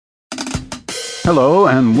Hello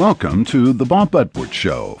and welcome to the Bob Edwards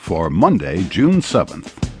Show for Monday, June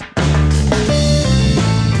 7th.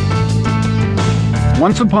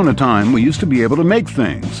 Once upon a time, we used to be able to make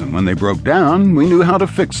things, and when they broke down, we knew how to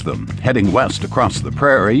fix them. Heading west across the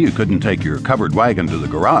prairie, you couldn't take your covered wagon to the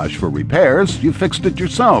garage for repairs. You fixed it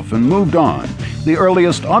yourself and moved on. The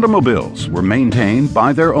earliest automobiles were maintained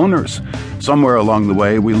by their owners. Somewhere along the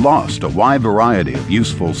way, we lost a wide variety of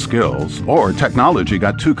useful skills, or technology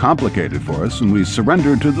got too complicated for us and we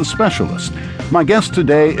surrendered to the specialist. My guest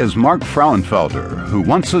today is Mark Frauenfelder, who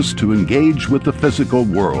wants us to engage with the physical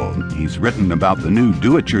world. He's written about the new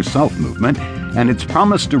do-it-yourself movement and its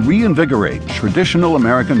promise to reinvigorate traditional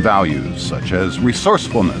American values such as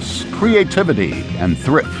resourcefulness, creativity, and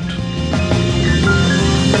thrift.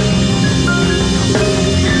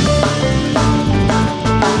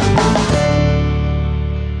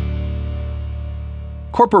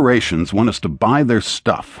 Corporations want us to buy their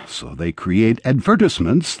stuff, so they create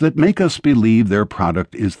advertisements that make us believe their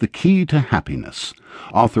product is the key to happiness.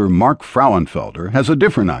 Author Mark Frauenfelder has a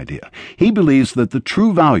different idea. He believes that the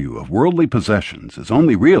true value of worldly possessions is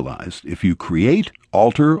only realized if you create,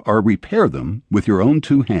 alter, or repair them with your own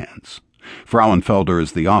two hands. Frauenfelder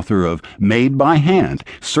is the author of Made by Hand,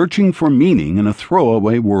 Searching for Meaning in a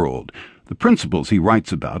Throwaway World. The principles he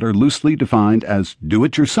writes about are loosely defined as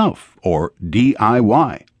do-it-yourself, or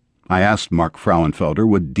DIY. I asked Mark Frauenfelder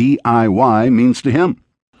what DIY means to him.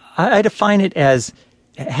 I define it as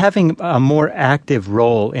having a more active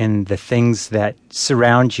role in the things that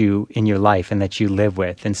surround you in your life and that you live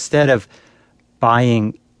with. Instead of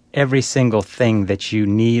buying every single thing that you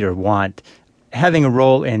need or want, having a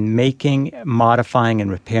role in making, modifying, and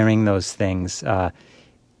repairing those things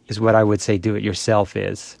is what I would say do-it-yourself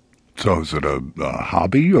is. So is it a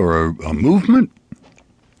hobby or a movement?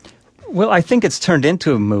 Well, I think it's turned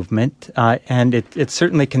into a movement, and it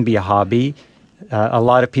certainly can be a hobby. A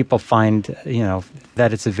lot of people find,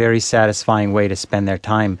 that it's a very satisfying way to spend their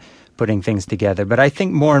time putting things together. But I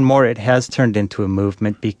think more and more it has turned into a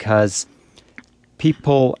movement because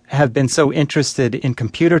people have been so interested in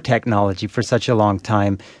computer technology for such a long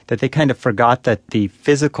time that they kind of forgot that the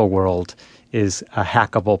physical world is a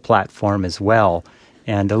hackable platform as well.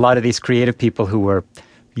 And a lot of these creative people who were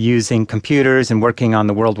using computers and working on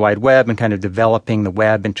the World Wide Web and kind of developing the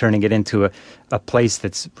web and turning it into a place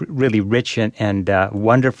that's really rich and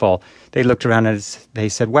wonderful, they looked around and they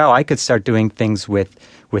said, wow, I could start doing things with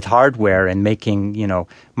hardware and making,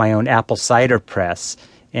 my own apple cider press.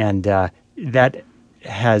 And that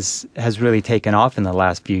has really taken off in the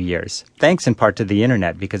last few years, thanks in part to the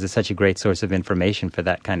internet, because it's such a great source of information for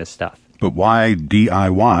that kind of stuff. But why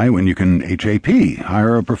DIY when you can HAP,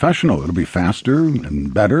 hire a professional? It'll be faster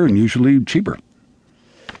and better and usually cheaper.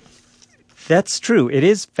 That's true. It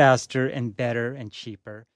is faster and better and cheaper.